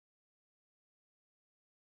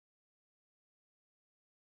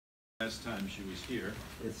Last time she was here,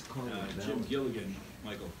 Jim Gilligan,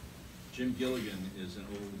 Michael, Jim Gilligan is an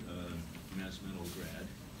old Mass Mental grad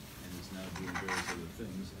and is now doing various other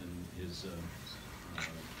things, and his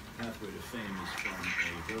pathway to fame is from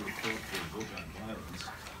a very thoughtful book on violence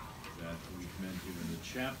that we commend to in the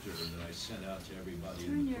chapter that I sent out to everybody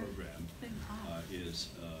in the program is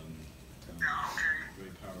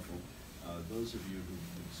very powerful. Those of you who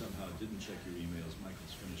somehow didn't check your emails,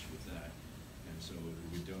 Michael's finished with that. And so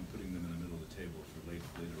we don't putting them in the middle of the table for late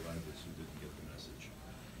arrivals who didn't get the message.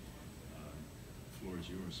 The floor is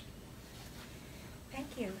yours.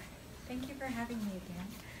 Thank you. Thank you for having me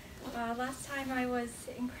again. Last time I was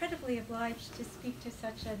incredibly obliged to speak to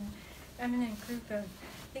such an eminent group of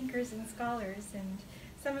thinkers and scholars, and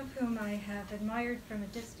some of whom I have admired from a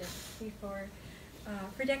distance before,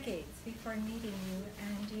 for decades before meeting you,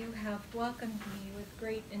 and you have welcomed me with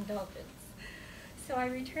great indulgence. So I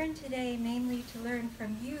return today mainly to learn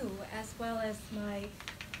from you, as well as my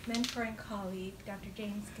mentor and colleague, Dr.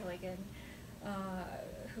 James Gilligan,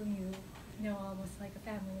 whom you know almost like a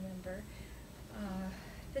family member.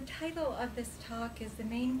 The title of this talk is the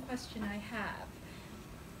main question I have.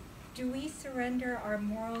 Do we surrender our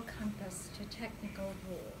moral compass to technical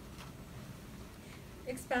rule?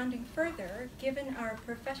 Expounding further, given our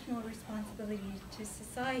professional responsibility to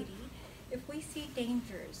society, if we see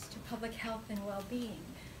dangers to public health and well-being,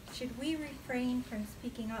 should we refrain from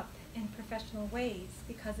speaking up in professional ways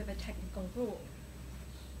because of a technical rule?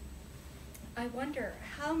 I wonder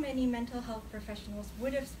how many mental health professionals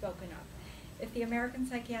would have spoken up if the American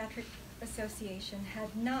Psychiatric Association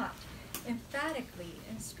had not emphatically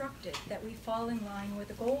instructed that we fall in line with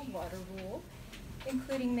the Goldwater rule,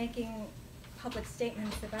 including making public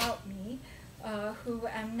statements about me, who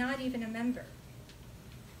am not even a member.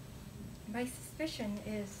 My suspicion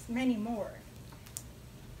is many more.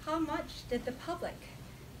 How much did the public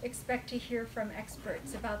expect to hear from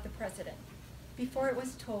experts about the president before it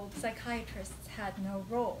was told psychiatrists had no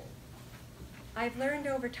role? I've learned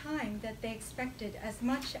over time that they expected as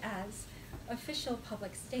much as official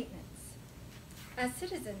public statements. As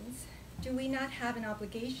citizens, do we not have an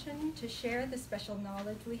obligation to share the special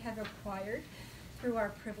knowledge we have acquired through our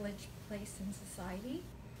privileged place in society?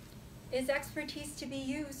 Is expertise to be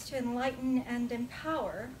used to enlighten and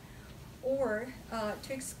empower, or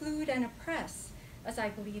to exclude and oppress, as I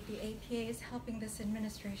believe the APA is helping this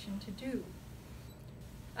administration to do?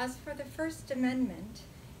 As for the First Amendment,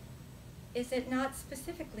 is it not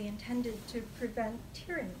specifically intended to prevent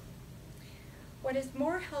tyranny? What is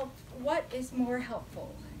more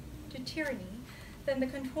helpful to tyranny than the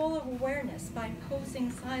control of awareness by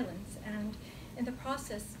imposing silence and, in the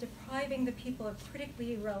process, depriving the people of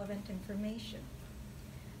critically relevant information?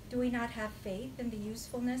 Do we not have faith in the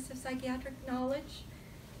usefulness of psychiatric knowledge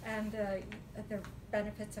and the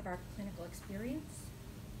benefits of our clinical experience?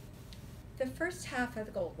 The first half of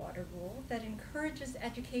the Goldwater rule that encourages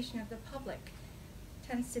education of the public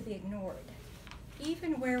tends to be ignored.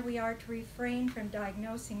 Even where we are to refrain from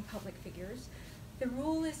diagnosing public figures, the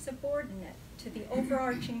rule is subordinate to the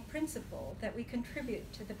overarching principle that we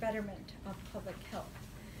contribute to the betterment of public health.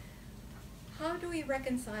 How do we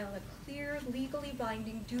reconcile a clear, legally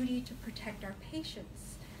binding duty to protect our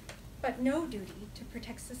patients, but no duty to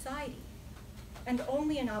protect society, and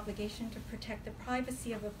only an obligation to protect the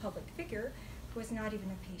privacy of a public figure who is not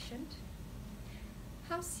even a patient?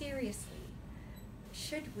 How seriously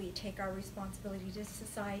should we take our responsibility to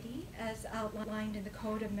society as outlined in the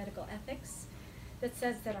Code of Medical Ethics, that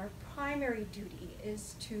says that our primary duty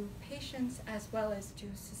is to patients as well as to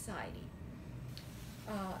society?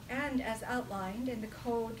 And as outlined in the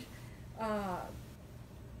Code,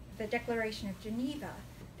 the Declaration of Geneva,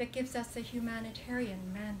 that gives us a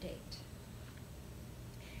humanitarian mandate.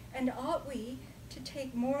 And ought we to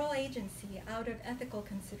take moral agency out of ethical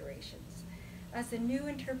considerations, as the new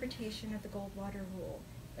interpretation of the Goldwater rule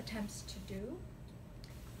attempts to do?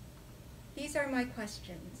 These are my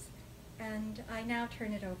questions, and I now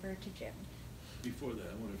turn it over to Jim. Before that,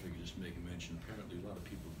 I wonder if I could just make a mention. Apparently a lot of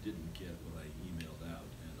people didn't get what I emailed out,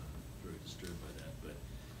 and I'm very disturbed by that, but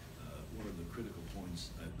one of the critical points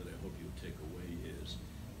that I hope you'll take away is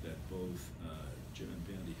that both Jim and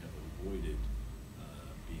Bandy have avoided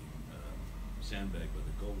being sandbagged by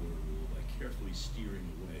the Goldwater rule by carefully steering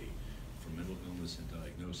away from mental illness and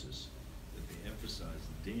diagnosis, that they emphasize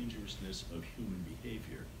the dangerousness of human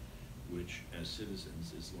behavior, which as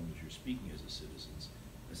citizens, as long as you're speaking as citizens,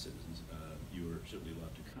 you are certainly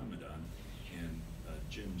allowed to comment on. And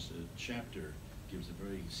Jim's chapter gives a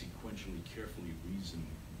very sequentially, carefully reasoned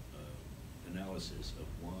analysis of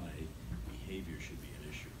why behavior should be an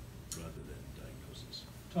issue rather than diagnosis.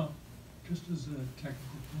 Tom, just as a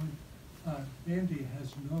technical point, Bandy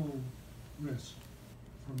has no risk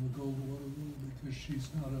from the Goldwater rule because she's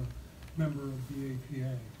not a member of the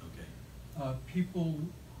APA. Okay. People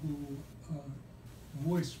who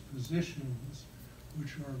voice positions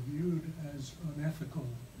which are viewed as unethical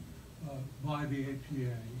by the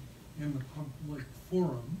APA in the public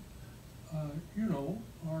forum, you know,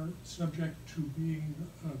 are subject to being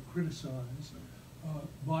criticized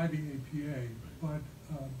by the APA. But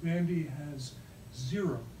Bandy has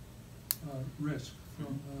zero risk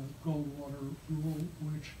from the Goldwater rule,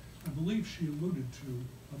 which I believe she alluded to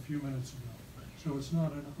a few minutes ago. So it's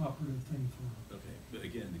not an operative thing for her. Okay, but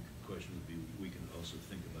again, the question would be, we can also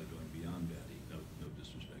think about going beyond Bandy, no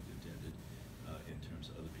disrespect intended, in terms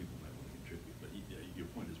of other people might want to contribute. But your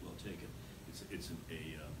point is well taken. It's an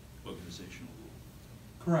organizational rule.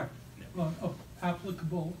 Correct. Yeah.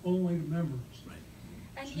 Applicable only to members. Right.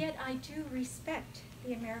 And yet I do respect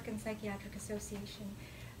the American Psychiatric Association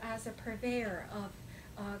as a purveyor of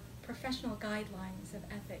professional guidelines of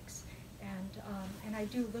ethics, and I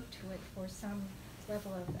do look to it for some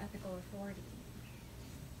level of ethical authority.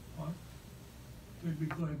 What? They'd be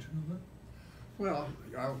glad to know that. Well,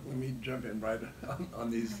 let me jump in right on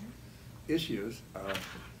these issues.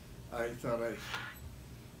 I thought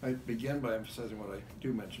I'd begin by emphasizing what I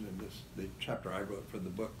do mention in the chapter I wrote for the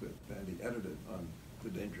book that Bandy edited on the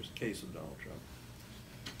dangerous case of Donald Trump.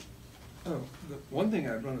 Oh, the one thing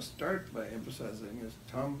I'd want to start by emphasizing is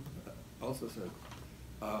Tom also said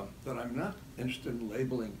that I'm not interested in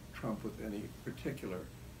labeling Trump with any particular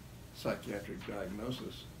psychiatric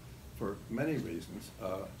diagnosis for many reasons,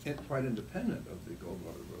 quite independent of the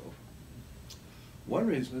Goldwater rule. One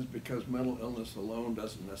reason is because mental illness alone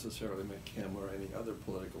doesn't necessarily make him or any other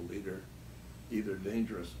political leader either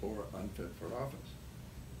dangerous or unfit for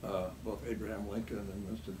office. Both Abraham Lincoln and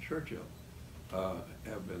Winston Churchill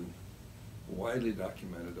have been widely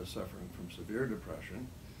documented as suffering from severe depression,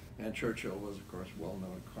 and Churchill was, of course,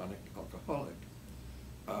 well-known chronic alcoholic.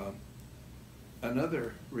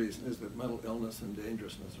 Another reason is that mental illness and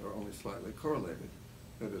dangerousness are only slightly correlated.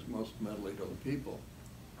 That is, most mentally ill people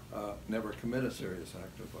never commit a serious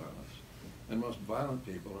act of violence, and most violent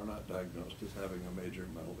people are not diagnosed as having a major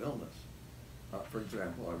mental illness. For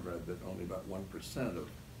example, I've read that only about 1%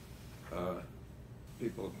 of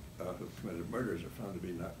people who've committed murders are found to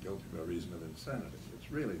be not guilty by reason of insanity.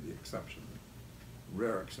 It's really the exception, the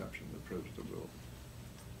rare exception that proves the rule.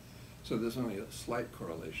 So there's only a slight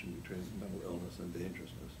correlation between mental illness and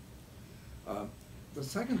dangerousness. The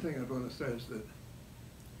second thing I'd want to say is that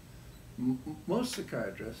most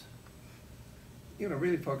psychiatrists, you know,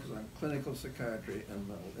 really focus on clinical psychiatry and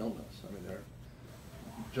mental illness. I mean, their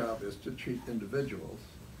job is to treat individuals,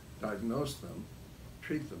 diagnose them,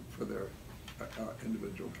 treat them for their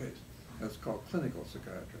individual case. That's called clinical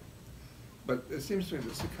psychiatry. But it seems to me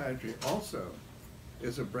that psychiatry also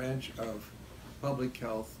is a branch of public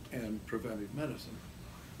health and preventive medicine,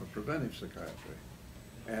 or preventive psychiatry.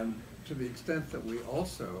 And to the extent that we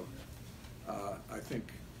also, I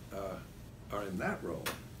think, are in that role,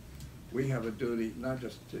 we have a duty not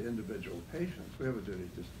just to individual patients, we have a duty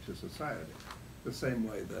to society, the same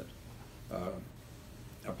way that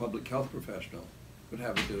a public health professional would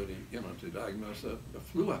have a duty, you know, to diagnose a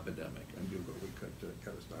flu epidemic and do what we could to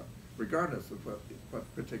cut it down, regardless of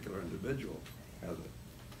what particular individual has it.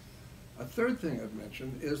 A third thing I'd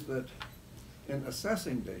mention is that in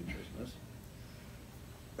assessing dangerousness,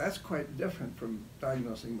 that's quite different from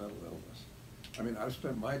diagnosing mental illness. I mean, I've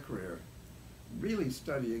spent my career really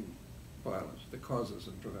studying violence, the causes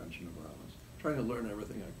and prevention of violence, trying to learn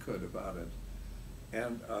everything I could about it.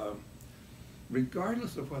 And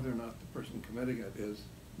regardless of whether or not the person committing it is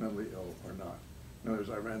mentally ill or not. In other words,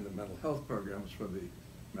 I ran the mental health programs for the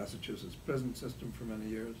Massachusetts prison system for many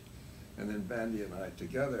years, and then Bandy and I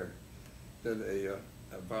together did a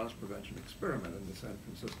violence prevention experiment in the San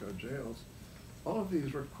Francisco jails. All of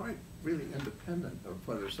these were quite really independent of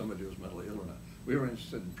whether somebody was mentally ill or not. We were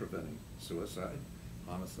interested in preventing suicide,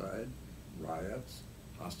 homicide, riots,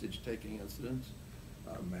 hostage-taking incidents,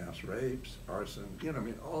 mass rapes, arson, you know, I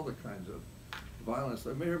mean, all the kinds of violence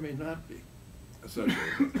that may or may not be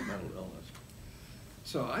associated with mental illness.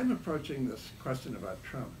 So I'm approaching this question about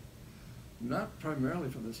Trump not primarily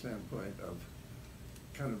from the standpoint of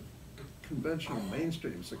kind of conventional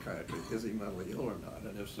mainstream psychiatry, is he mentally ill or not,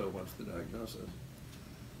 and if so, what's the diagnosis?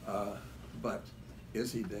 But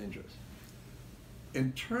is he dangerous?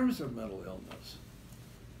 In terms of mental illness,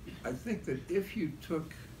 I think that if you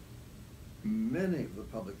took many of the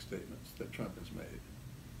public statements that Trump has made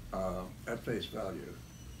at face value,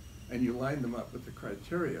 and you line them up with the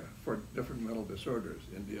criteria for different mental disorders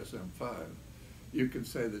in DSM-5, you could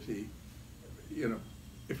say that he, you know,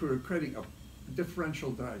 if we were creating a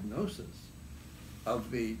differential diagnosis of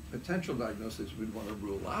the potential diagnoses we'd want to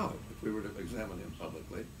rule out if we were to examine him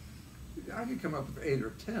publicly, I could come up with 8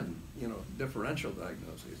 or 10, differential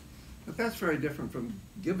diagnoses. But that's very different from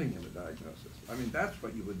giving him a diagnosis. I mean, that's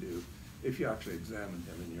what you would do if you actually examined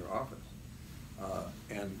him in your office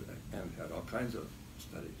and had all kinds of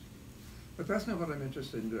studies. But that's not what I'm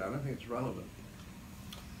interested in doing. I don't think it's relevant.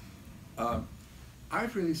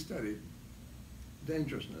 I've really studied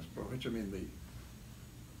dangerousness, for which I mean the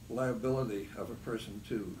liability of a person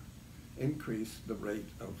to increase the rate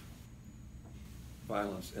of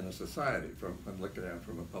violence in a society, from looking at it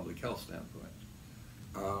from a public health standpoint.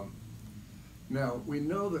 Now, we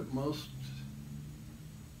know that most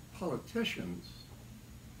politicians,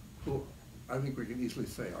 who I think we can easily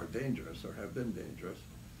say are dangerous or have been dangerous,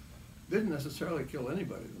 didn't necessarily kill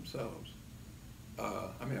anybody themselves.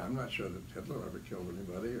 I mean, I'm not sure that Hitler ever killed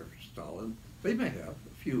anybody, or Stalin. They may have,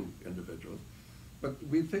 a few individuals, but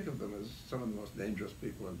we think of them as some of the most dangerous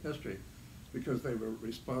people in history because they were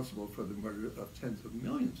responsible for the murder of tens of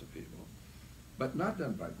millions of people, but not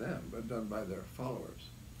done by them, but done by their followers.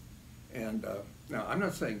 And now, I'm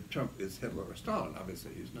not saying Trump is Hitler or Stalin,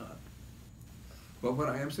 obviously he's not. But what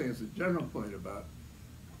I am saying is a general point about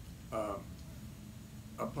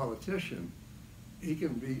a politician, he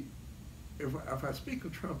can be, if I speak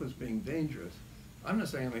of Trump as being dangerous, I'm not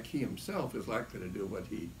saying like he himself is likely to do what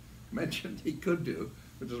he mentioned he could do,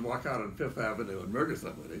 which is walk out on Fifth Avenue and murder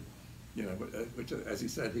somebody, which, as he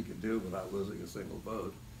said, he could do without losing a single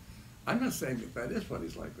vote. I'm not saying that that is what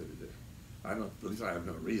he's likely to do. At least I have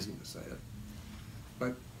no reason to say it.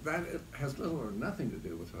 But that has little or nothing to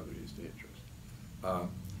do with whether he's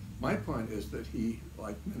dangerous. My point is that he,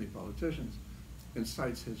 like many politicians,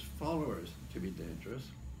 incites his followers to be dangerous.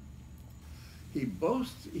 He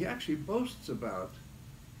actually boasts about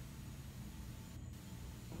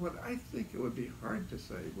what I think it would be hard to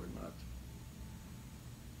say were not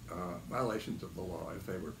violations of the law if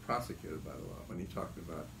they were prosecuted by the law, when he talked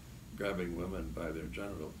about grabbing women by their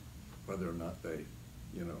genitals, whether or not they,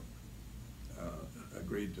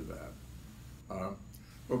 agreed to that.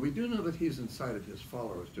 But we do know that he's incited his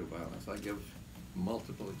followers to violence. I give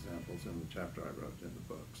multiple examples in the chapter I wrote in the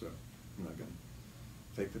book, so I'm not going to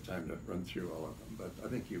take the time to run through all of them. But I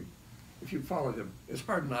think if you followed him, it's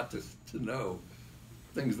hard not to know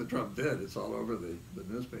things that Trump did. It's all over the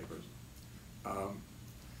newspapers.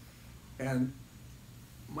 And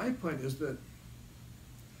my point is that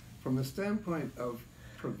from the standpoint of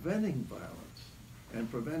preventing violence and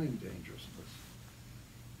preventing dangerousness,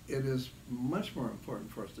 it is much more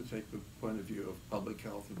important for us to take the point of view of public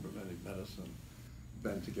health and preventive medicine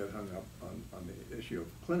than to get hung up on the issue of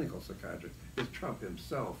clinical psychiatry. Is Trump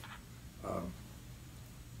himself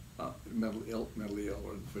mentally ill,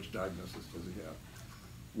 or which diagnosis does he have?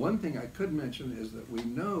 One thing I could mention is that we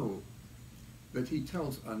know that he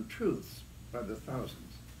tells untruths by the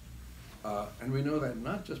thousands. And we know that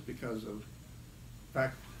not just because of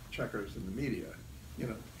fact checkers in the media,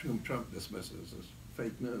 whom Trump dismisses as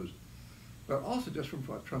fake news, but also just from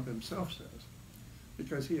what Trump himself says,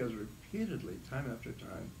 because he has repeatedly, time after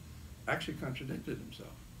time, actually contradicted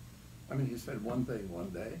himself. I mean, he said one thing one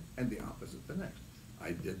day and the opposite the next.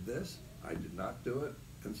 I did this, I did not do it,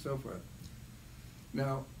 and so forth.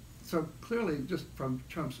 Now, so clearly, just from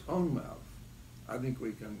Trump's own mouth, I think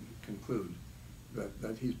we can conclude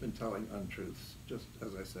that he's been telling untruths, just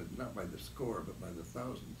as I said, not by the score, but by the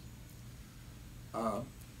thousands.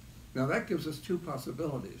 Now that gives us two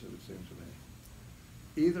possibilities, it would seem to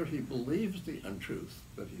me. Either he believes the untruth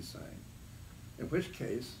that he's saying, in which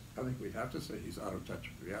case, I think we'd have to say he's out of touch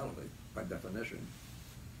with reality, by definition,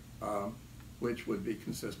 which would be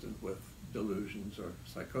consistent with delusions or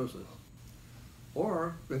psychosis.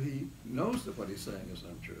 Or that he knows that what he's saying is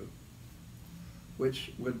untrue,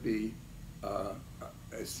 which would be a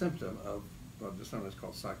symptom of what is sometimes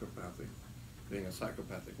called psychopathic, being a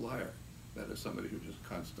psychopathic liar. That is somebody who just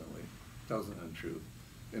constantly tells an untruth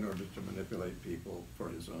in order to manipulate people for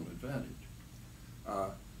his own advantage.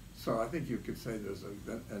 So I think you could say there's a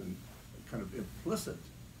kind of implicit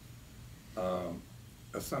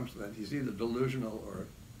assumption that he's either delusional or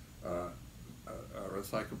a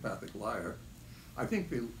psychopathic liar. I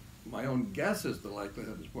think my own guess is the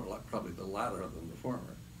likelihood is more like probably the latter than the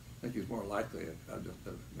former. I think he's more likely just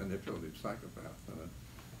a manipulative psychopath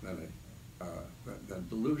than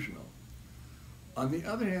delusional. On the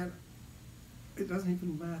other hand, it doesn't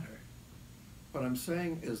even matter. What I'm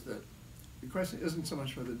saying is that the question isn't so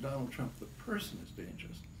much whether Donald Trump, the person, is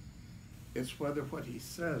dangerous. It's whether what he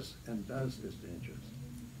says and does is dangerous.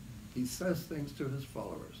 He says things to his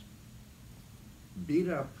followers. Beat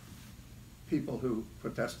up people who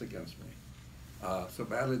protest against me. So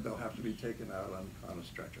badly they'll have to be taken out on a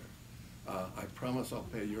stretcher. I promise I'll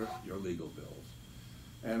pay your legal bills.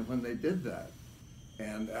 And when they did that,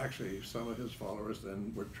 and actually some of his followers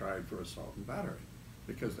then were tried for assault and battery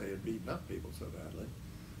because they had beaten up people so badly.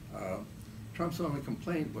 Trump's only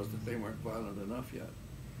complaint was that they weren't violent enough yet.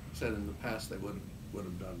 He said in the past they would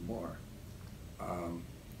have done more.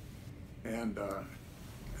 And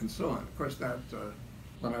so on. Of course, that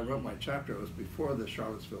when I wrote my chapter, it was before the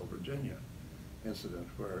Charlottesville, Virginia incident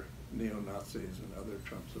where neo-Nazis and other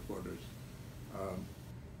Trump supporters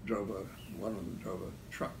one of them drove a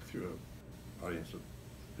truck through an audience of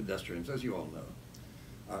pedestrians, as you all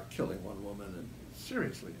know, killing one woman and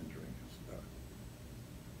seriously injuring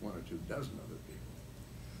one or 2 dozen other people.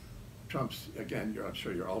 Trump's, again, I'm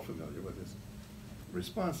sure you're all familiar with his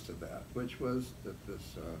response to that, which was that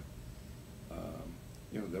this,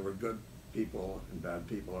 there were good people and bad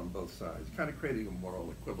people on both sides, kind of creating a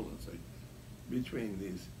moral equivalency between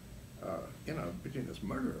these, between this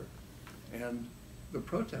murderer and the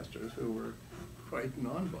protesters who were quite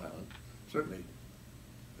nonviolent, certainly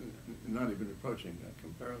not even approaching that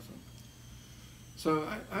comparison. So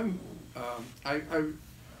I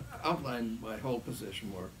outlined my whole position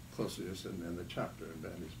more closely in the chapter in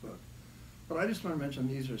Bandy's book. But I just want to mention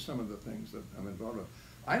these are some of the things that I'm involved with.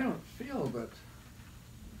 I don't feel that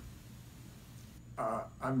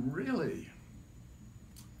I'm really,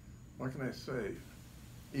 what can I say,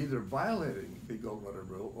 either violating the Goldwater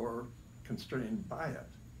rule or constrained by it.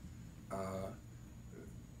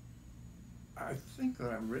 I think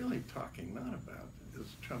that I'm really talking not about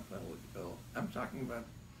is Trump mentally ill. I'm talking about,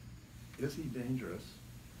 is he dangerous?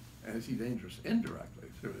 And is he dangerous indirectly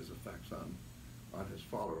through his effects on his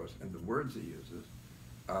followers and the words he uses?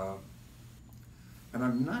 And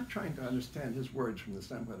I'm not trying to understand his words from the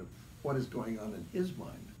standpoint of what is going on in his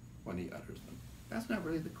mind when he utters them. That's not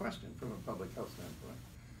really the question from a public health standpoint.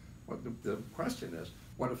 What the question is,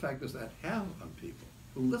 what effect does that have on people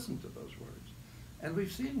who listen to those words? And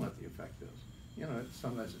we've seen what the effect is.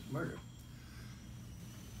 Sometimes it's murder.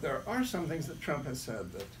 There are some things that Trump has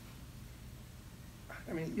said that,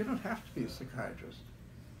 you don't have to be a psychiatrist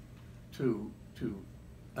to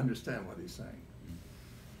understand what he's saying.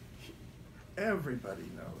 Everybody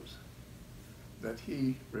knows that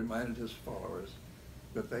he reminded his followers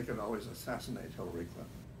that they could always assassinate Hillary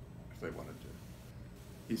Clinton if they wanted to.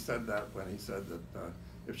 He said that when he said that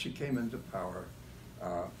if she came into power,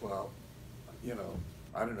 I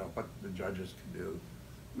don't know what the judges could do.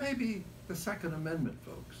 Maybe the Second Amendment,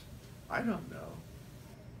 folks. I don't know.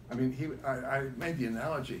 I made the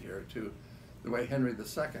analogy here to the way Henry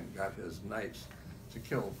II got his knights to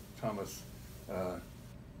kill Thomas,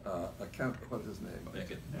 what's his name?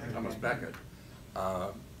 Becket. Thomas Becket.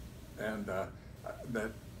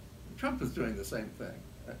 That Trump is doing the same thing.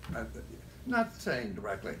 Not saying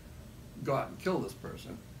directly, go out and kill this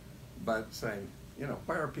person, but saying,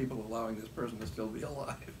 why are people allowing this person to still be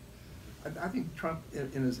alive? I think Trump,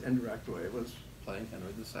 in his indirect way, was playing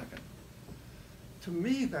Henry II. To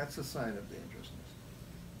me, that's a sign of dangerousness.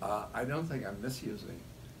 I don't think I'm misusing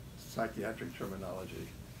psychiatric terminology,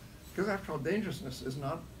 because after all, dangerousness is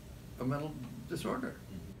not a mental disorder.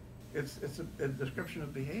 It's a description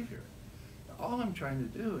of behavior. All I'm trying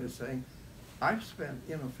to do is saying, I've spent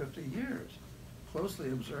 50 years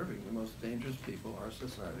closely observing the most dangerous people our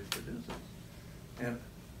society produces. And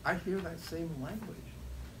I hear that same language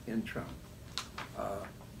in Trump.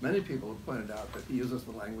 Many people have pointed out that he uses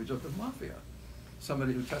the language of the mafia.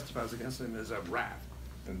 Somebody who testifies against him is a rat,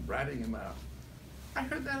 and ratting him out. I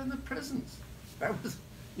heard that in the prisons. That was,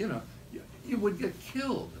 you would get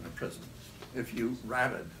killed in a prison if you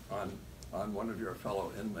ratted on one of your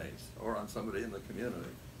fellow inmates or on somebody in the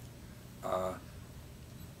community.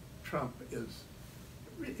 Trump is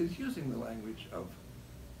using the language of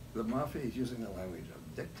the mafia, is using the language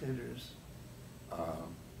of dictators.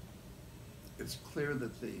 It's clear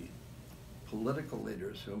that the political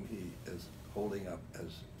leaders whom he is holding up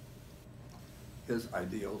as his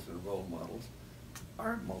ideals and role models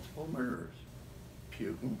are multiple murderers.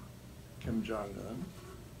 Putin, Kim Jong-un,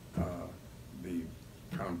 the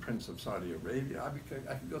Crown Prince of Saudi Arabia.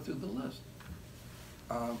 I could go through the list.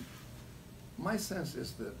 My sense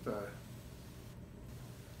is that,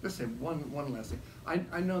 let's say one last thing.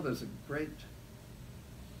 I know there's a great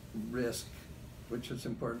risk, which it's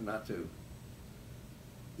important not to,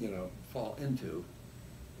 fall into.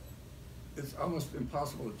 It's almost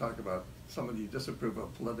impossible to talk about somebody you disapprove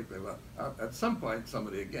of politically without, at some point,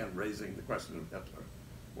 somebody again raising the question of Hitler.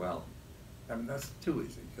 Well, that's too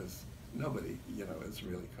easy, because nobody, is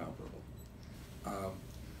really comparable.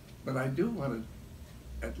 But I do want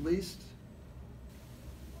to at least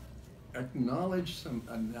acknowledge some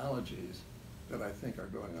analogies that I think are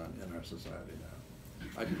going on in our society now.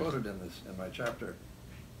 I quoted in my chapter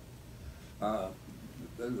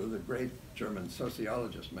the great German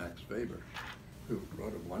sociologist Max Weber, who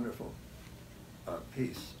wrote a wonderful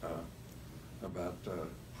piece about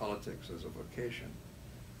politics as a vocation.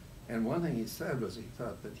 And one thing he said was he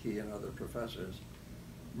thought that he and other professors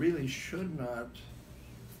really should not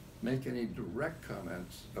make any direct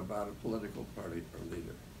comments about a political party or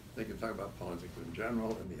leader. They can talk about politics in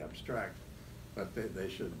general in the abstract, but they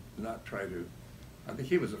should not try to, I think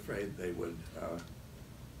he was afraid they would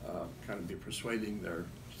kind of be persuading their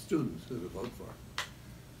students who to vote for.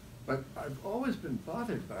 But I've always been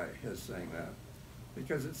bothered by his saying that,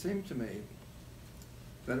 because it seemed to me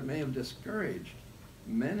that it may have discouraged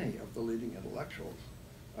many of the leading intellectuals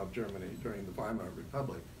of Germany during the Weimar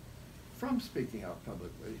Republic from speaking out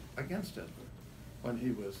publicly against Hitler, when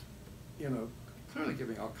he was, you know, clearly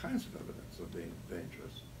giving all kinds of evidence of being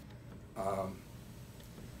dangerous.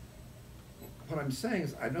 What I'm saying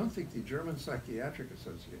is I don't think the German Psychiatric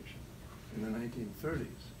Association in the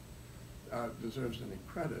 1930s deserves any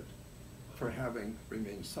credit for having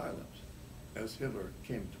remained silent as Hitler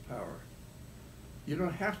came to power. You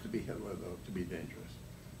don't have to be Hitler, though, to be dangerous.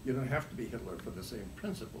 You don't have to be Hitler for the same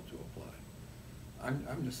principle to apply.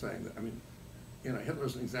 I'm just saying that, I mean, you know,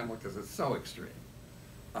 Hitler's an example because it's so extreme.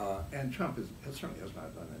 And Trump certainly has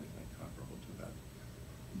not done anything comparable to that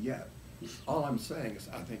yet. All I'm saying is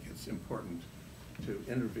I think it's important to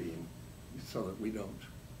intervene so that we don't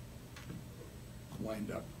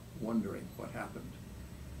wind up wondering what happened.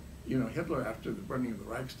 You know, Hitler, after the burning of the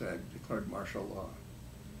Reichstag, declared martial law.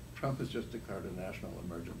 Trump has just declared a national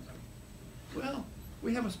emergency. Well,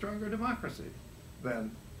 we have a stronger democracy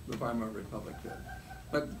than the Weimar Republic did.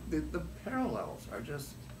 But the parallels are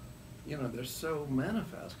just, you know, they're so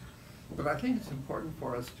manifest. But I think it's important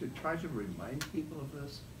for us to try to remind people of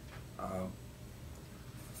this.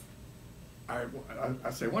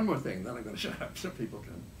 I'll say one more thing, then I'm going to shut up so people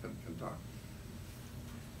can talk.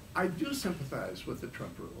 I do sympathize with the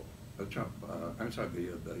Trump rule, the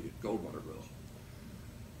Goldwater rule,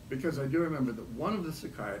 because I do remember that one of the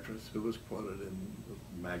psychiatrists who was quoted in the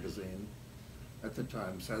magazine at the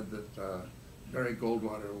time said that Barry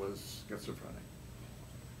Goldwater was schizophrenic.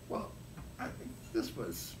 Well, I think this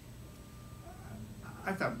was,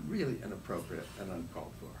 I thought, really inappropriate and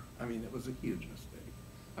uncalled for. I mean, it was a huge mistake.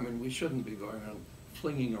 I mean, we shouldn't be going around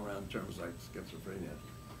flinging around terms like schizophrenia.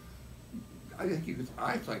 I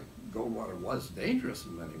think Goldwater was dangerous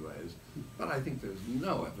in many ways, but I think there's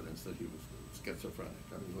no evidence that he was schizophrenic.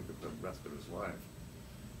 I mean, look at the rest of his life.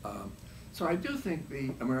 So I do think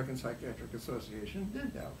the American Psychiatric Association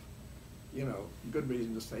did have, you know, good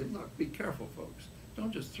reason to say, look, be careful, folks.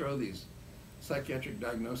 Don't just throw these psychiatric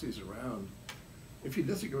diagnoses around. If you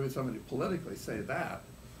disagree with somebody politically, say that,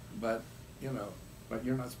 but, you know, but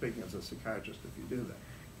you're not speaking as a psychiatrist if you do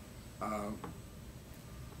that.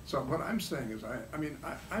 So what I'm saying is,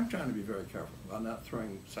 I'm trying to be very careful about not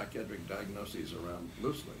throwing psychiatric diagnoses around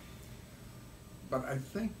loosely. But I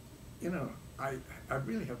think, you know, I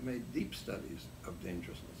really have made deep studies of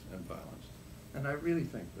dangerousness and violence. And I really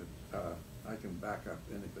think that I can back up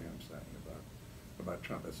anything I'm saying about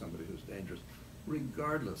Trump as somebody who's dangerous,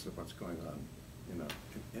 regardless of what's going on, you know,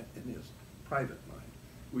 in his private mind.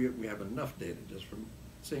 We have enough data just from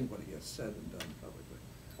seeing what he has said and done publicly.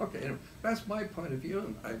 Okay, anyway, that's my point of view,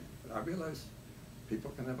 and I realize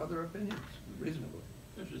people can have other opinions, reasonably.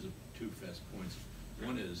 There's two fast points.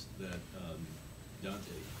 One is that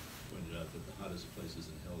Dante pointed out that the hottest places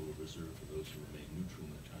in hell were reserved for those who remain neutral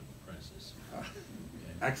in a time of crisis.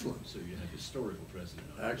 Excellent. So you have historical precedent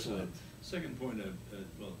on Excellent. Second point,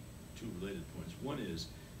 well, two related points. One is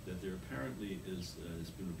that there apparently is, it's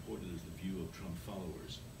been reported as the view of Trump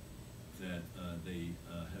followers, that they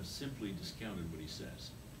have simply discounted what he says.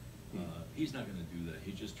 He's not going to do that.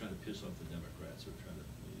 He's just trying to piss off the Democrats or trying to,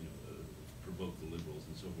 you know, provoke the liberals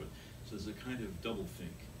and so forth. So there's a kind of double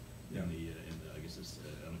think in the I guess it's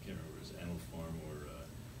I can't remember, it's Anil Farm or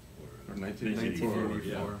 1984.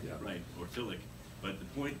 Yeah, right, or Tillich. But the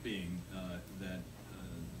point being that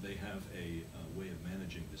they have a way of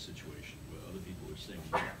managing the situation where other people are saying,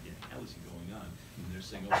 what the hell is he going on? And they're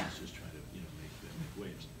saying, oh, he's just trying to, you know, make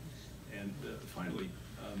waves. And finally,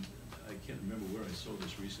 I can't remember where I saw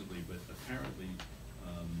this recently, but apparently,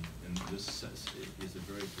 and this is a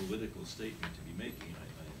very political statement to be making, I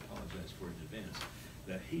apologize for it in advance,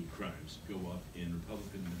 that hate crimes go up in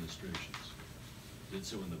Republican administrations. Did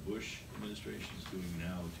so in the Bush administration, is doing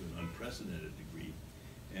now to an unprecedented degree.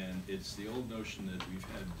 And it's the old notion that we've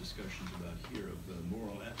had discussions about here of the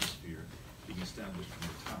moral atmosphere being established from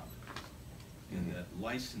the top. and that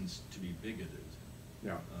license to be bigoted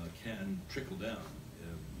Yeah. can trickle down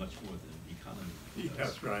much more than economy does.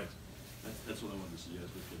 Yes, right. That's what I wanted to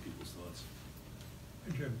suggest with the people's thoughts.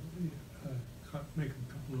 Jim, let me make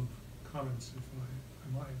a couple of comments if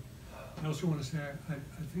I might. I also want to say I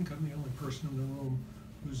think I'm the only person in the room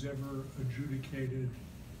who's ever adjudicated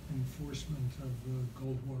enforcement of the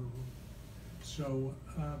Goldwater Rule. So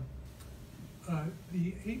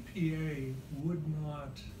the APA would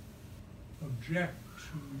not object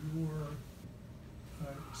to your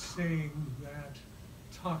saying that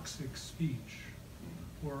toxic speech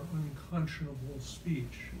or unconscionable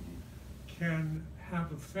speech can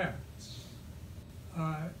have effects,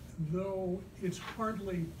 though it's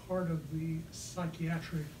hardly part of the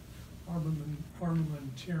psychiatric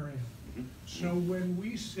armamentarium. So when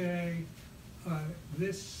we say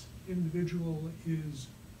this individual is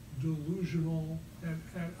delusional, and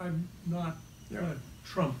I'm not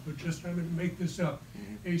Trump, but just I'm going to make this up,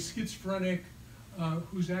 a schizophrenic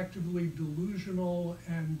who's actively delusional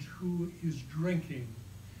and who is drinking,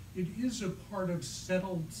 it is a part of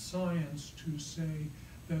settled science to say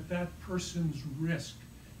that that person's risk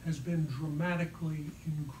has been dramatically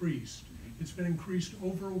increased. It's been increased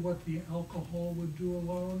over what the alcohol would do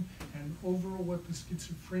alone and over what the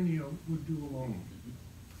schizophrenia would do alone.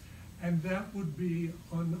 And that would be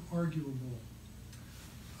unarguable.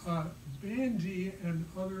 Bandy and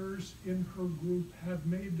others in her group have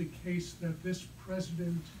made the case that this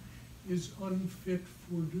president is unfit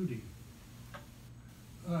for duty,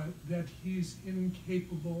 that he's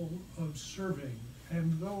incapable of serving.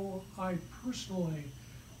 And though I personally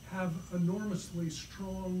have enormously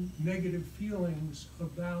strong negative feelings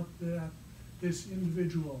about this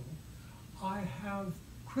individual, I have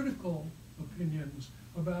critical opinions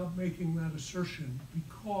about making that assertion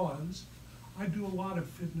because I do a lot of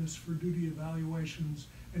fitness for duty evaluations,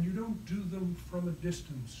 and you don't do them from a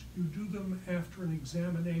distance. You do them after an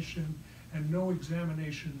examination, and no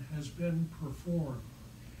examination has been performed.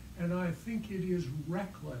 And I think it is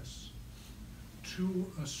reckless to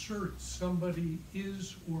assert somebody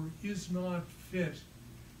is or is not fit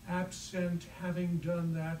absent having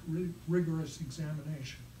done that rigorous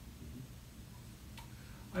examination.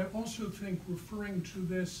 I also think referring to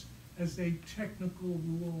this as a technical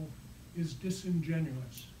rule is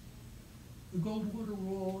disingenuous. The Goldwater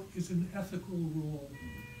Rule is an ethical rule.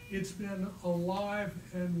 It's been alive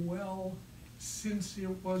and well since it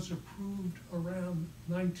was approved around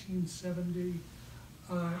 1970.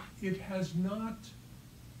 It has not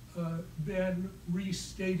been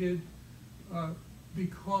restated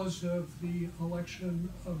because of the election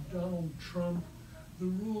of Donald Trump. The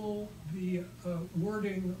rule, the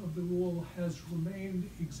wording of the rule has remained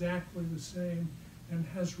exactly the same and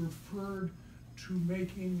has referred to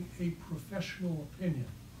making a professional opinion.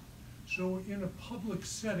 So in a public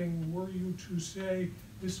setting, were you to say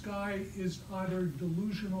this guy is either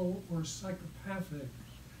delusional or psychopathic,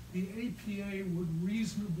 the APA would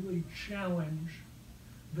reasonably challenge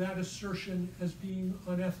that assertion as being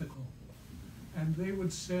unethical. And they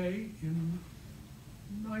would say, in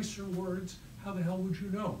nicer words, how the hell would you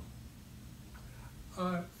know?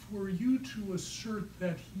 For you to assert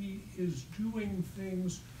that he is doing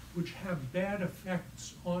things which have bad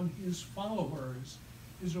effects on his followers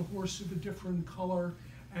is a horse of a different color,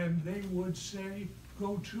 and they would say,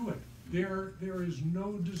 go to it. There is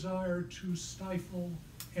no desire to stifle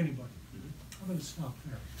anybody. I'm going to stop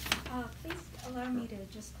there. Please allow me to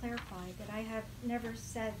just clarify that I have never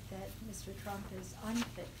said that Mr. Trump is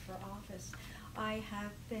unfit for office. I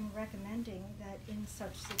have been recommending that in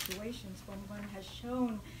such situations when one has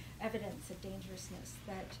shown evidence of dangerousness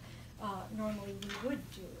that normally we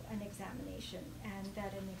would do an examination, and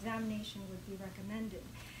that an examination would be recommended.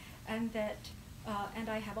 And that, and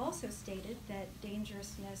I have also stated that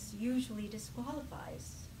dangerousness usually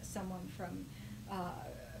disqualifies someone from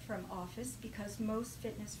office, because most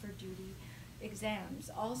fitness for duty exams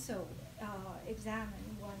also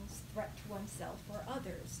examine one's threat to oneself or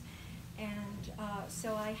others. And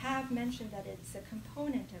so I have mentioned that it's a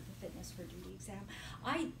component of the fitness for duty exam.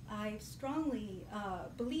 I strongly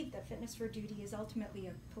believe that fitness for duty is ultimately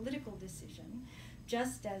a political decision,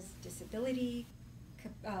 just as disability,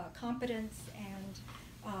 competence, and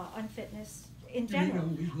unfitness in general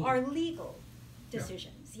are legal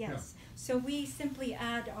decisions, yes. Yeah. So we simply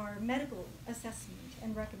add our medical assessment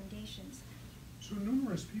and recommendations. So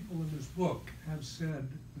numerous people in this book have said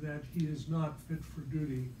that he is not fit for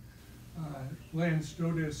duty. Lance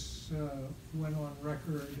Dotis went on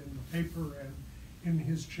record in the paper and in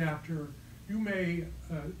his chapter. You may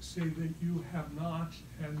say that you have not,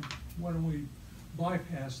 and why don't we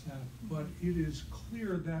bypass that, but it is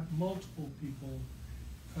clear that multiple people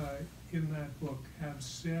in that book have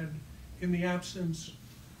said, in the absence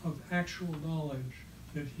of actual knowledge,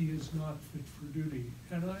 that he is not fit for duty.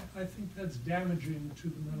 And I think that's damaging to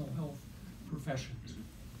the mental health professions.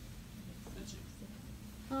 That's it.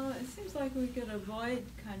 It seems like we could avoid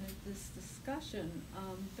kind of this discussion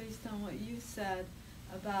based on what you said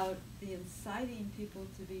about the inciting people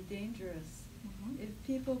to be dangerous. Mhm. If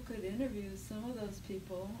people could interview some of those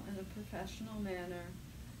people in a professional manner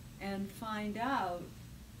and find out,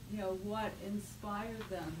 you know, what inspired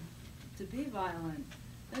them to be violent,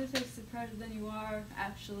 then it takes the pressure, then you are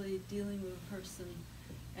actually dealing with a person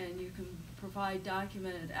and you can provide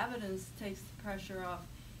documented evidence, takes the pressure off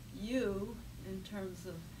you in terms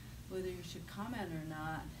of whether you should comment or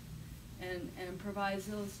not, and provides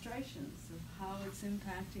illustrations of how it's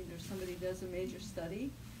impacting, or somebody does a major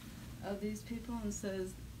study of these people and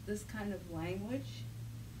says this kind of language,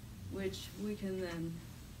 which we can then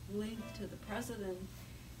link to the president,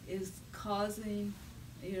 is causing,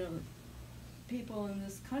 you know, people in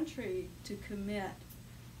this country to commit,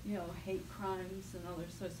 you know, hate crimes and other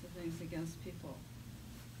sorts of things against people.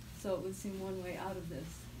 So it would seem one way out of this.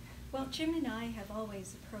 Well, Jim and I have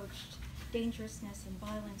always approached dangerousness and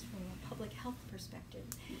violence from a public health perspective.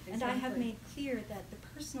 And I have Exactly. made clear that the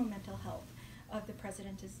personal mental health of the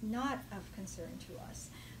president is not of concern to us,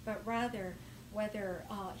 but rather whether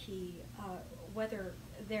whether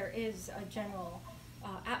there is a general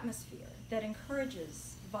atmosphere that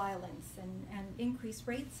encourages violence and increased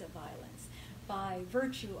rates of violence by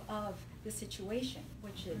virtue of the situation,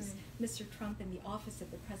 which is Right. Mr. Trump in the office of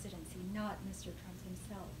the presidency, not Mr. Trump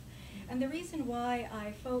himself. And the reason why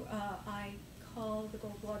I call the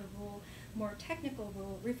Goldwater Rule more technical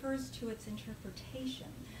rule refers to its interpretation,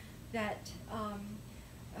 that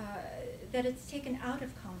that it's taken out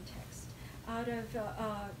of context, out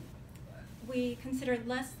of we consider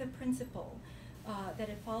less the principle that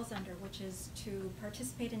it falls under, which is to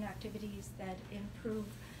participate in activities that improve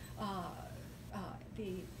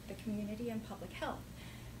the community and public health,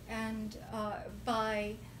 and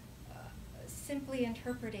by simply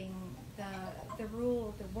interpreting the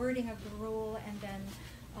rule, the wording of the rule,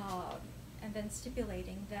 and then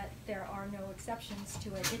stipulating that there are no exceptions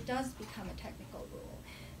to it, it does become a technical rule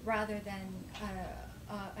rather than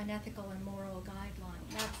an ethical and moral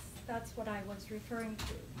guideline. That's what I was referring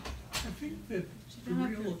to. I think that You the don't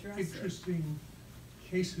have to real address it. interesting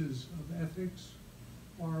cases of ethics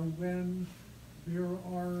are when there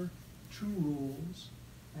are two rules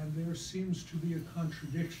and there seems to be a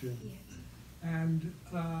contradiction. Yes. And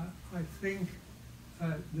I think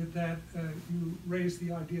that you raise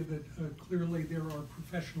the idea that clearly there are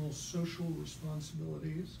professional social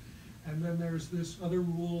responsibilities, and then there's this other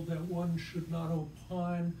rule that one should not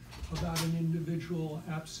opine about an individual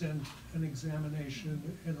absent an examination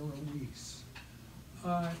and a release.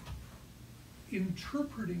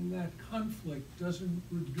 Interpreting that conflict doesn't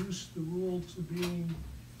reduce the rule to being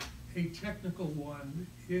a technical one.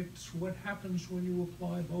 It's what happens when you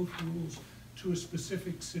apply both rules to a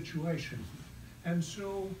specific situation. And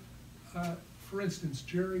so, for instance,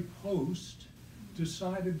 Jerry Post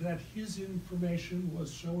decided that his information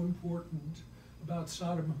was so important about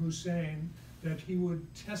Saddam Hussein that he would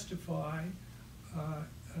testify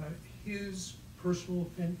his professional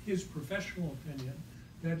opinion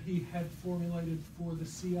that he had formulated for the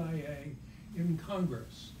CIA in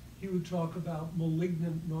Congress. He would talk about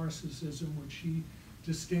malignant narcissism, which he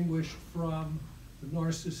distinguished from the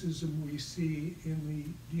narcissism we see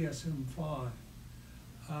in the DSM-5.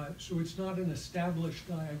 So it's not an established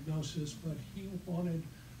diagnosis, but he wanted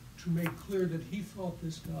to make clear that he thought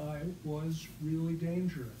this guy was really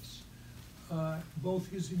dangerous. Both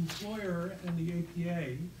his employer and the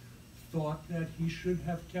APA thought that he should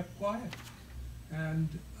have kept quiet, and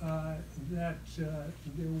that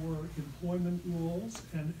there were employment rules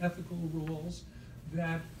and ethical rules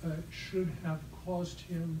that should have caused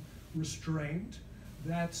him restraint.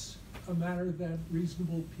 That's a matter that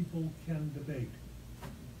reasonable people can debate.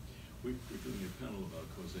 We're doing a panel about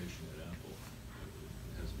causation at Apple.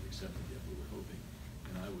 It hasn't been accepted yet, but we're hoping.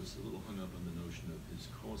 And I was a little hung up on the notion of his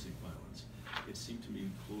causing violence. It seemed to me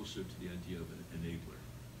closer to the idea of an enabler.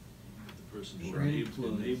 If the person who Sure.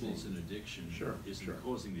 enables an addiction Sure, isn't sure.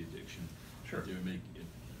 causing the addiction, Sure. they're making it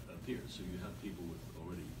appear. So you have people with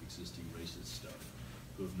already existing racist stuff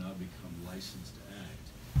who have now become licensed to act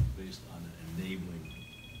based on an enabling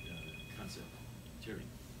concept. Terry.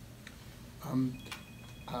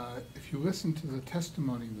 If you listen to the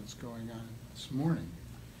testimony that's going on this morning,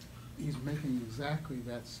 he's making exactly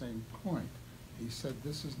that same point. He said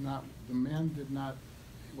this is not, the man did not,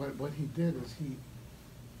 what he did is he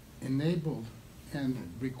enabled and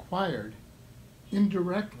required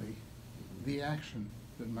indirectly the action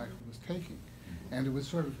that Michael was taking. And it was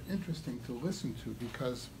sort of interesting to listen to,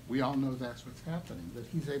 because we all know that's what's happening, that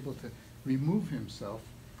he's able to remove himself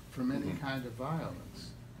from any kind of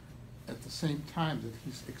violence at the same time that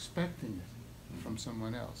he's expecting it from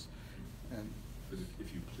someone else. And But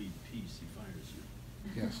if you plead peace, he fires you.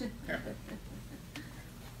 yes.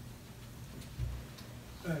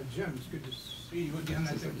 Jim, it's good to see you again.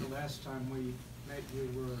 I think the last time we met, you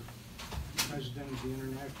were president of the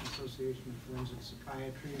International Association of Forensic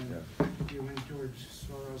Psychiatry, and you and George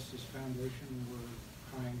Soros' foundation were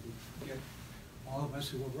trying to get all of us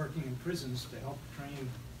who were working in prisons to help train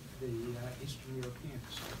the Eastern Europeans.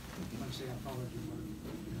 So I want to say I followed you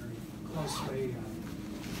very closely.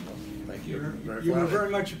 Thank you. You were very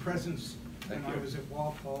much a presence Thank when I you. was at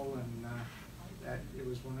Walpole, and that it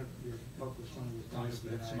was one of your book was one of the things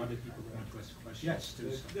that Some I. other people want to ask questions. Yes,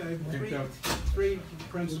 too, so. three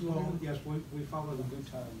principal, yes, we follow the blue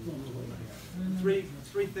tile.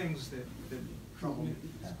 Three things that trouble me.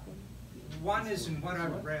 One is, in what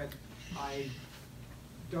I've read, I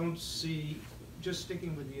don't see, just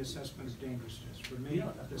sticking with the assessment of dangerousness. For me,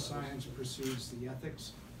 the science precedes the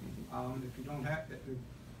ethics. If you don't have,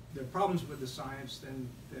 there are problems with the science, then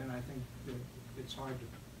I think that it's hard to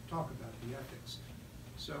talk about the ethics.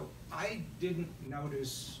 So I didn't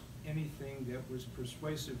notice anything that was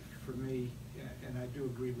persuasive for me, and I do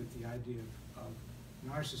agree with the idea of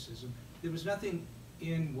narcissism. There was nothing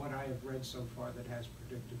in what I have read so far that has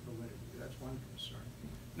predictive validity. That's one concern.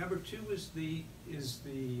 Number two is the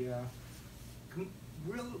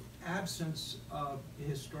real absence of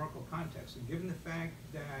historical context. And given the fact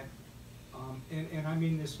that, and I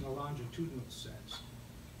mean this in a longitudinal sense,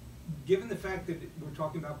 given the fact that we're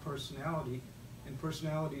talking about personality, and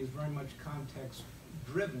personality is very much context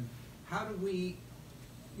driven, how do we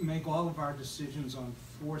make all of our decisions on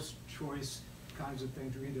forced choice kinds of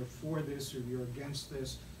things? You're either for this or you're against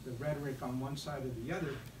this. The rhetoric on one side or the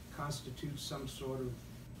other constitutes some sort of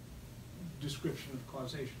description of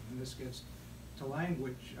causation, and this gets to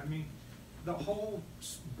language. I mean, the whole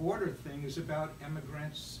border thing is about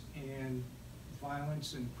immigrants and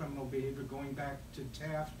violence and criminal behavior going back to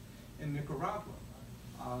Taft and Nicaragua,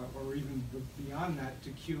 or even beyond that to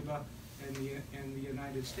Cuba and the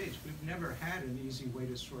United States. We've never had an easy way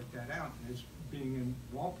to sort that out, and as being in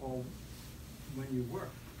Walpole when you were,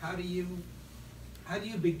 how do you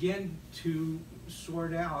begin to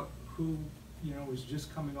sort out who is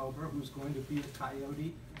just coming over, who's going to be a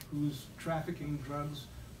coyote, who's trafficking drugs,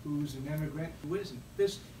 who's an immigrant, who isn't?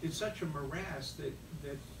 It's such a morass that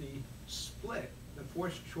the split, the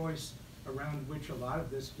forced choice around which a lot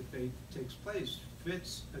of this debate takes place,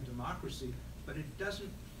 fits a democracy, but it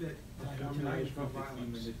doesn't fit the domination of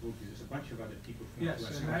violence. There's a bunch of other people who want Yes,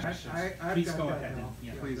 to ask and questions. I've Please got go that ahead. now.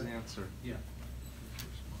 Yeah. Please answer. Yeah.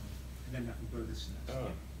 And then I can go to this next.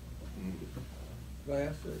 Oh. Yeah. Can I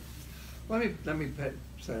ask it? Let me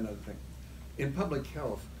say another thing. In public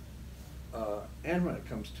health, and when it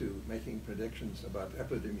comes to making predictions about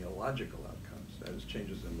epidemiological outcomes, that is,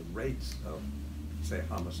 changes in the rates of, say,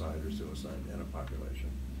 homicide or suicide in a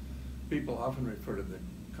population, people often refer to the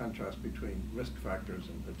contrast between risk factors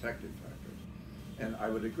and protective factors. And I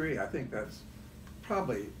would agree. I think that's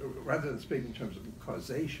probably, rather than speak in terms of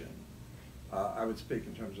causation, I would speak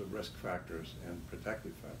in terms of risk factors and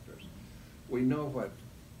protective factors. We know what,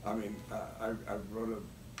 I mean, I wrote a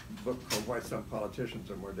book called Why Some Politicians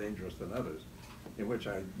Are More Dangerous Than Others, in which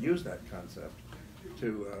I use that concept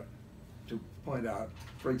to point out,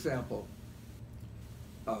 for example,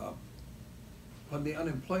 when the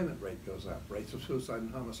unemployment rate goes up, rates of suicide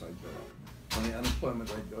and homicide go up. When the unemployment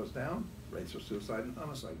rate goes down, rates of suicide and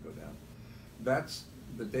homicide go down. That's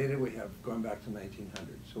the data we have going back to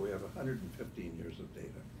 1900. So we have 115 years of data.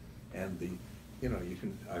 And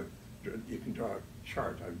you can draw a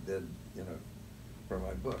chart I did, for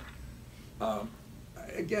my book.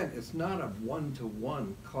 Again, it's not a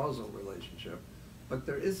one-to-one causal relationship, but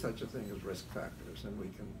there is such a thing as risk factors, and we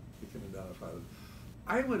can identify them.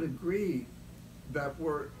 I would agree that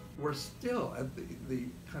we're still at the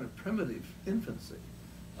kind of primitive infancy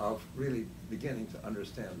of really beginning to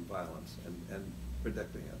understand violence and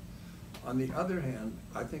predicting it. On the other hand,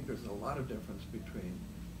 I think there's a lot of difference between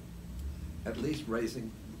at least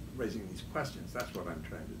raising these questions. That's what I'm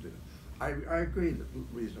trying to do. I agree that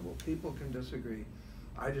reasonable people can disagree.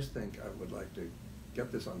 I just think I would like to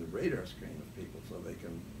get this on the radar screen of people so they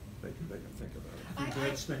can think about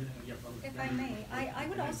it. If I may, I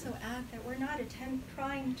would also add that we're not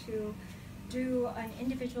trying to do an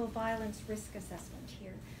individual violence risk assessment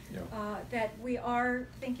here. Yeah. That we are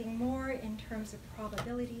thinking more in terms of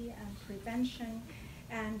probability and prevention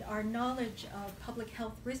and our knowledge of public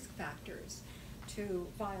health risk factors to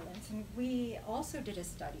violence. And we also did a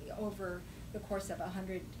study over the course of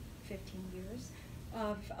 115 years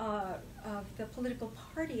of the political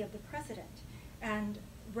party of the president and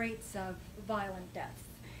rates of violent deaths.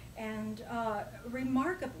 And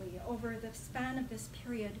remarkably, over the span of this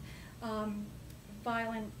period,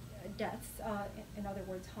 violent deaths, in other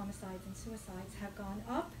words, homicides and suicides, have gone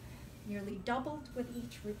up, nearly doubled with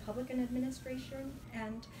each Republican administration,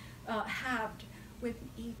 and halved with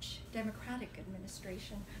each Democratic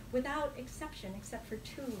administration, without exception, except for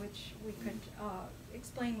two, which we could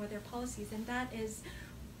explain with their policies. And that is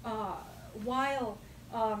while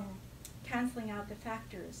canceling out the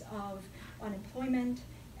factors of unemployment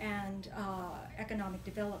and economic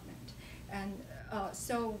development. And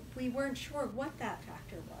so we weren't sure what that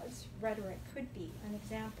factor was. Rhetoric could be an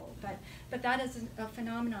example, but that is a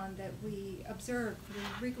phenomenon that we observe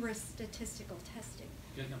through rigorous statistical testing.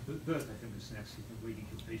 Yeah, no, Bert, I think, is next. He's been waiting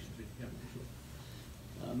here patiently. Yeah,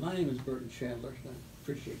 sure. My name is Burton Chandler, and I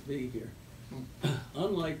appreciate being here.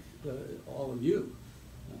 Unlike all of you,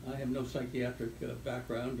 I have no psychiatric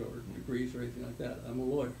background or degrees or anything like that. I'm a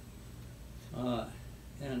lawyer.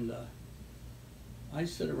 And I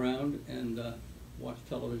sit around and watch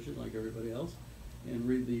television like everybody else and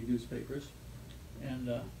read the newspapers. And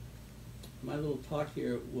my little talk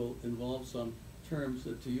here will involve some terms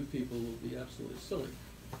that to you people will be absolutely silly.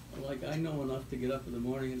 Like, I know enough to get up in the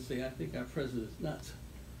morning and say, I think our president's nuts.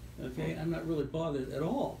 Okay, I'm not really bothered at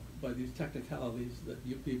all by these technicalities that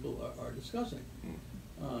you people are discussing.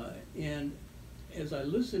 And as I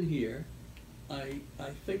listen here, I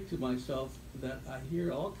think to myself that I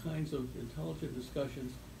hear all kinds of intelligent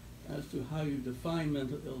discussions as to how you define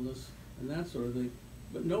mental illness and that sort of thing,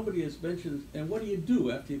 but nobody has mentioned, and what do you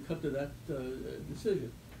do after you come to that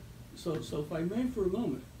decision? So if I may for a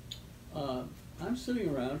moment, I'm sitting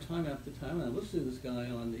around time after time, and I listen to this guy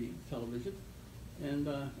on the television, and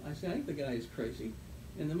I say, I think the guy is crazy,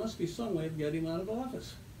 and there must be some way of getting him out of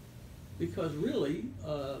office. Because really,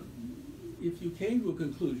 if you came to a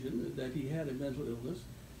conclusion that he had a mental illness,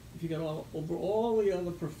 if you got over all the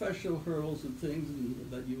other professional hurdles and things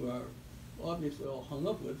that you are obviously all hung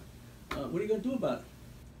up with, what are you going to do about it?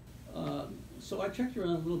 So I checked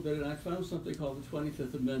around a little bit, and I found something called the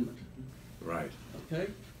 25th Amendment. Right. Okay?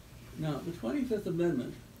 Now, the 25th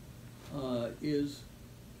Amendment is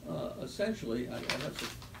essentially, I have some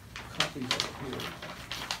copies of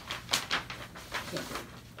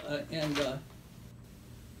it here.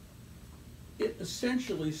 It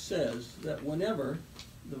essentially says that whenever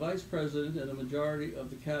the Vice President and a majority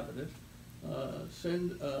of the Cabinet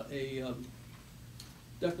send a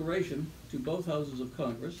declaration to both houses of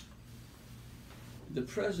Congress, the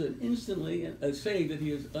President instantly saying that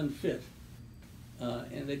he is unfit,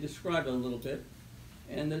 and they describe it a little bit,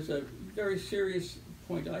 and there's a very serious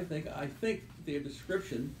point, I think. I think their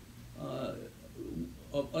description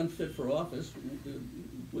of unfit for office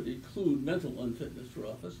would include mental unfitness for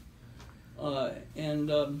office.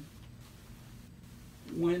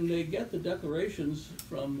 When they get the declarations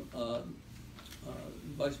from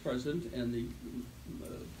Vice President and the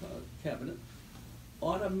Cabinet,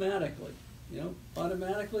 automatically,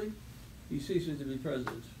 automatically, he ceases to be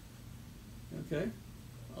president. Okay?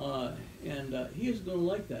 He isn't going to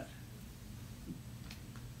like that.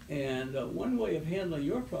 And one way of handling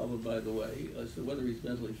your problem, by the way, as to whether he's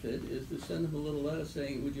mentally fit, is to send him a little letter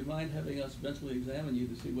saying, would you mind having us mentally examine you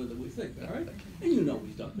to see whether we think, all right? And you know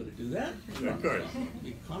he's not going to do that. Yeah, of course. It's not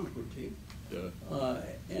be comic routine.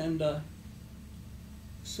 Yeah.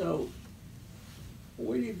 So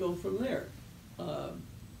where do you go from there?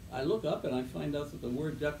 I look up and I find out that the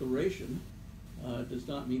word declaration does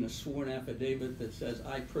not mean a sworn affidavit that says,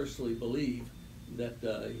 I personally believe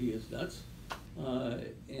that he is nuts.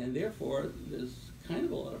 And therefore, there's kind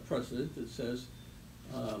of a lot of precedent that says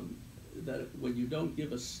that when you don't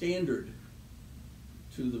give a standard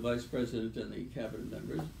to the Vice President and the Cabinet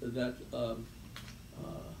members, that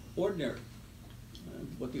ordinary,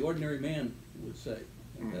 what the ordinary man would say,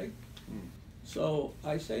 okay? So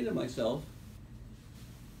I say to myself,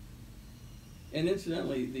 and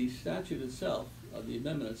incidentally, the statute itself, the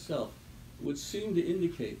amendment itself, would seem to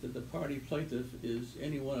indicate that the party plaintiff is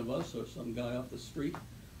any one of us or some guy off the street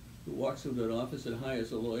who walks into an office and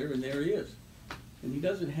hires a lawyer, and there he is. And he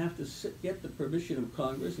doesn't have to get the permission of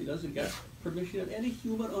Congress. He doesn't get permission of any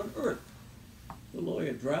human on earth. The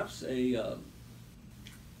lawyer drafts a,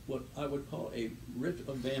 what I would call a writ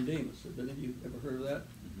of mandamus. Have any of you ever heard of that?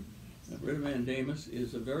 A writ of mandamus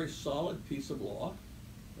is a very solid piece of law.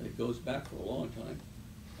 It goes back for a long time.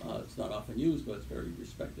 It's not often used, but it's very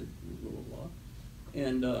respected rule of law.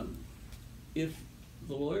 And if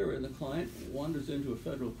the lawyer and the client wanders into a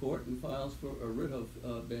federal court and files for a writ of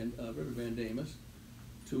mandamus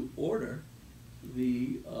to order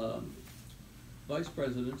the vice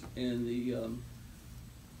president and the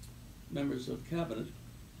members of cabinet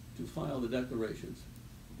to file the declarations,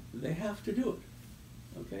 they have to do it.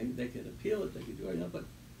 Okay, they can appeal it, they can do it, but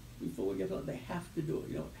before we get on, they have to do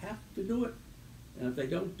it. Have to do it. And if they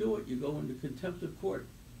don't do it, you go into contempt of court.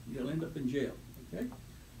 You'll end up in jail. Okay.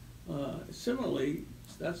 Similarly,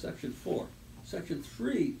 that's section 4. Section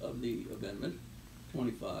 3 of the amendment,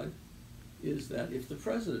 25, is that if the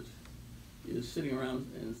president is sitting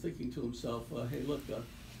around and thinking to himself, hey, look,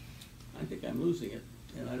 I think I'm losing it,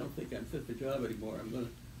 and I don't think I'm fit for the job anymore. I'm going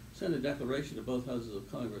to send a declaration to both houses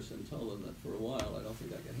of Congress and tell them that for a while I don't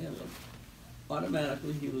think I can handle it.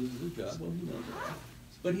 Automatically, he loses his job. Well, he knows that.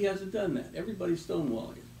 But he hasn't done that. Everybody's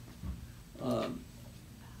stonewalling it.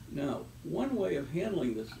 Now, one way of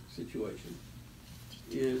handling this situation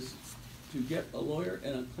is to get a lawyer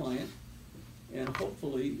and a client, and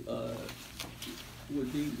hopefully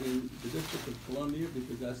would be in the District of Columbia,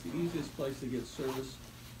 because that's the easiest place to get service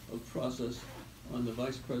of process on the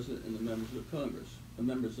Vice President and the members of Congress, the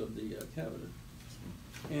members of the cabinet.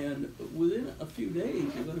 And within a few days,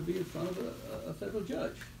 you're going to be in front of a federal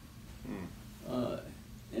judge.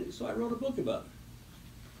 And so I wrote a book about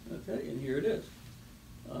it. Okay, and here it is.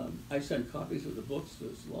 I sent copies of the books to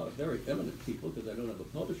a lot of very eminent people because I don't have a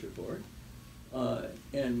publisher for it.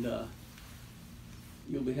 And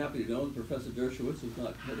you'll be happy to know that Professor Dershowitz has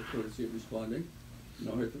not had the courtesy of responding,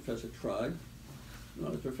 nor has Professor Tribe,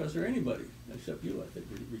 nor has Professor anybody, except you, I think,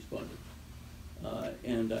 responded.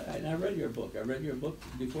 And I read your book. I read your book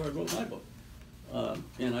before I wrote my book.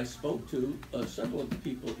 And I spoke to several of the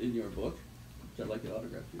people in your book, which I'd like to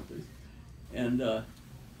autograph you, please. And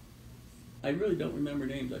I really don't remember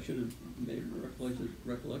names. I should have made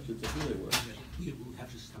recollections of who they were. You will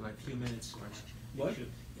have to stop in a few minutes. What? You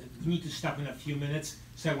need to stop in a few minutes,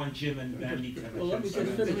 so I want Jim and Bandy to have a Well, let me chance.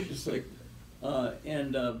 just finish this thing.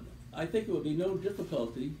 I think it would be no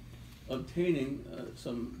difficulty obtaining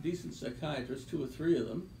some decent psychiatrists, 2 or 3 of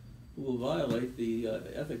them, who will violate the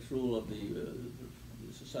ethics rule of the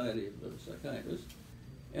Society of Psychiatrists.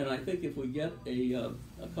 And I think if we get a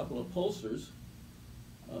couple of pollsters,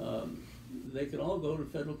 they can all go to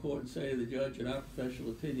federal court and say to the judge, in our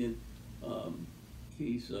professional opinion,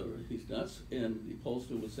 he's nuts, and the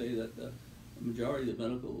pollster would say that the majority of the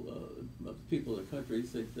medical people in the country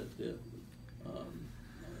think that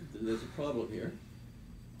there's a problem here.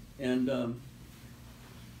 And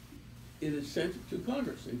it is sent to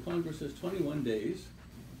Congress, and Congress has 21 days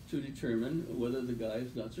to determine whether the guy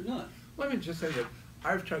is nuts or not. Let me just say that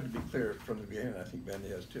I've tried to be clear from the beginning, I think Bandy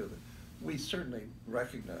has too, that we certainly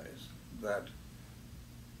recognize that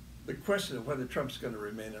the question of whether Trump's going to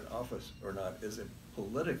remain in office or not is a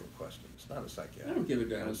political question. It's not a psychiatric. I don't give a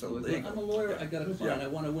damn. It's a legal. I'm a lawyer. I got a client. Yeah. I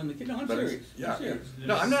want to win the case. No, I'm But it's- serious. yeah. I'm serious.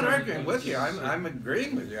 No, I'm not arguing with you. I'm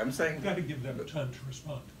agreeing with you. I'm saying. You've got to give them time to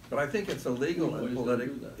respond. But I think it's illegal and Nobody's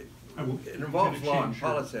gonna political. do It involves law and change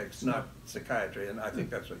your- politics, not psychiatry, and I think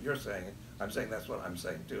that's what you're saying. I'm saying that's what I'm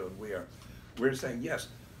saying too, and we're saying, yes,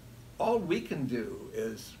 all we can do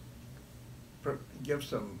is give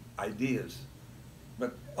some ideas,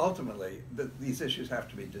 but ultimately, these issues have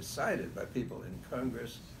to be decided by people in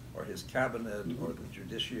Congress or his cabinet or the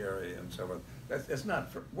judiciary and so on.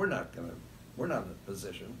 We're not in a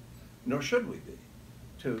position, nor should we be,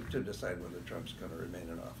 to decide whether Trump's gonna remain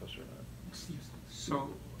in office or not.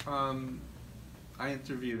 So, I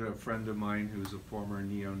interviewed a friend of mine who's a former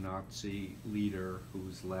neo-Nazi leader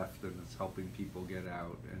who's left and is helping people get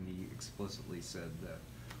out, and he explicitly said that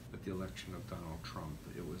with the election of Donald Trump,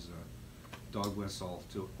 it was a dog whistle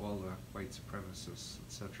to all the white supremacists,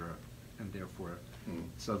 etc., and therefore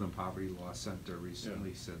Southern Poverty Law Center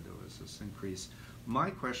recently said there was this increase.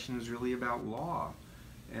 My question is really about law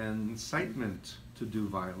and incitement to do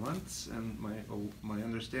violence, and my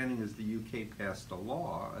understanding is the UK passed a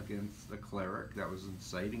law against a cleric that was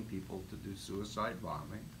inciting people to do suicide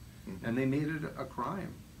bombing, and they made it a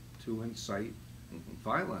crime to incite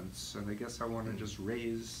violence, and I guess I want to just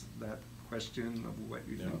raise that question of what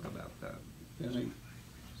you think about that.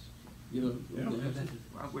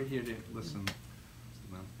 We're here to listen.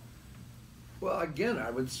 Well, again,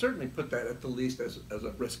 I would certainly put that at the least as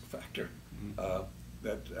a risk factor.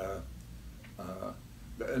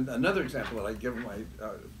 And another example that I give in my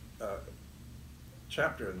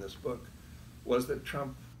chapter in this book was that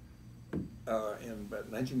Trump, in about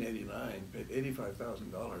 1989, paid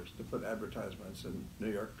 $85,000 to put advertisements in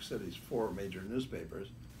New York City's 4 major newspapers,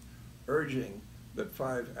 urging that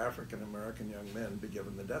 5 African-American young men be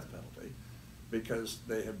given the death penalty because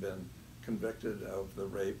they had been convicted of the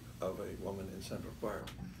rape of a woman in Central Park.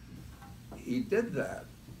 He did that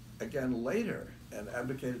again later and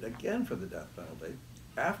advocated again for the death penalty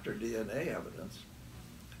after DNA evidence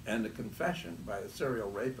and a confession by a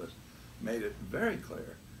serial rapist made it very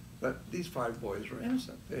clear that these 5 boys were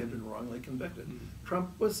innocent. They had been wrongly convicted.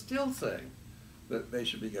 Trump was still saying that they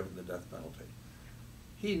should be given the death penalty.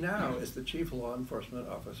 He now is the chief law enforcement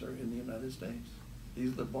officer in the United States.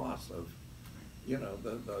 He's the boss of, you know,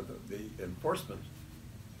 the enforcement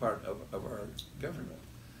part of our government.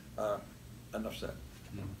 Enough said.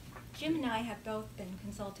 Jim and I have both been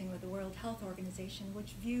consulting with the World Health Organization,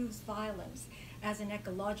 which views violence as an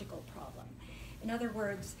ecological problem. In other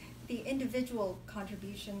words, the individual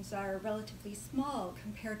contributions are relatively small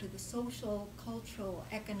compared to the social, cultural,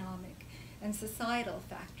 economic, and societal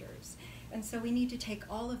factors. And so we need to take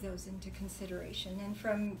all of those into consideration.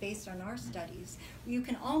 And based on our studies, you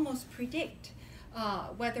can almost predict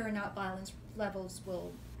whether or not violence levels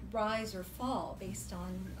will rise or fall based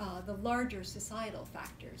on the larger societal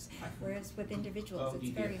factors, whereas with individuals it's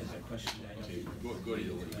very hard. Okay, go to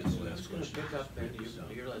the last question. I was going to pick up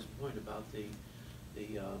at your last point about the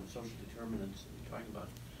social determinants that you're talking about.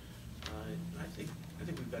 I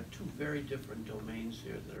think we've got 2 very different domains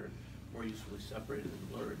here that are more usefully separated and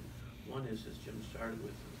blurred. One is, as Jim started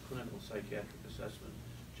with, clinical psychiatric assessment,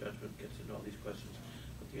 judgment gets into all these questions.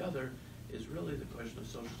 But the other is really the question of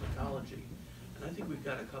social psychology. And I think we've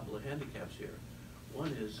got a couple of handicaps here. One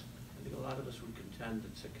is, I think a lot of us would contend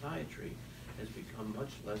that psychiatry has become much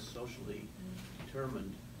less socially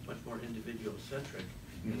determined, much more individual-centric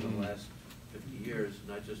in the last 50 years.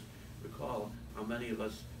 And I just recall how many of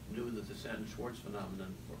us knew that the Sandon-Schwartz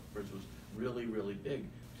phenomenon, for instance, was really, really big.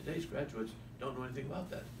 Today's graduates don't know anything about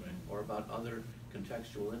that, right, or about other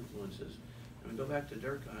contextual influences. And we go back to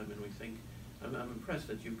Durkheim and we think, I'm impressed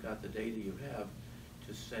that you've got the data you have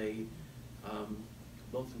to say,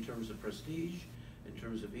 both in terms of prestige, in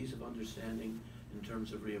terms of ease of understanding, in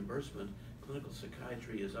terms of reimbursement, clinical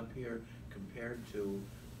psychiatry is up here compared to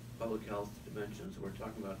public health dimensions that we're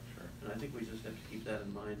talking about. Sure. And I think we just have to keep that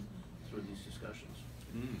in mind through these discussions.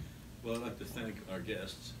 Well, I'd like to thank our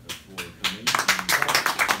guests for coming.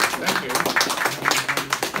 Thank you.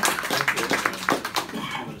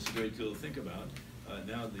 Given us a great deal to think about.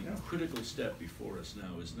 Now the critical step before us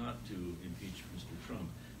now is not to impeach Mr. Trump,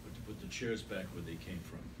 but to put the chairs back where they came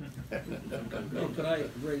from. Well, could I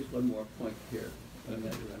raise one more point here? I'm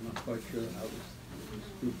not quite sure how this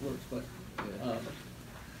group works, but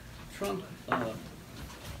Trump,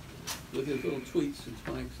 with his little tweets and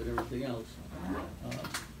spikes and everything else,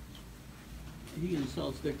 he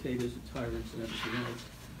insults dictators and tyrants and everything else.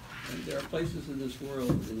 And there are places in this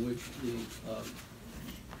world in which the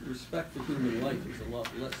respect for human life is a lot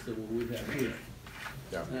less than what we have here.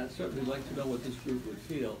 Yeah. And I'd certainly like to know what this group would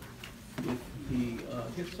feel if he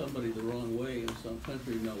hit somebody the wrong way in some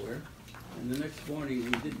country nowhere, and the next morning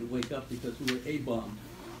we didn't wake up because we were A-bombed.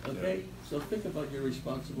 Okay? Yeah. So think about your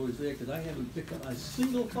responsibilities there, because I haven't picked up a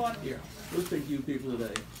single thought here listening to you people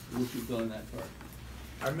today, which you've gone that far.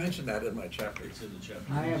 I mentioned that in my chapter. It's in the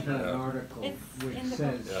chapter. I have an article It's which in the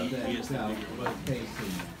says book. that Yes, the bigger one. case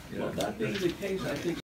in Well, that being the case, I think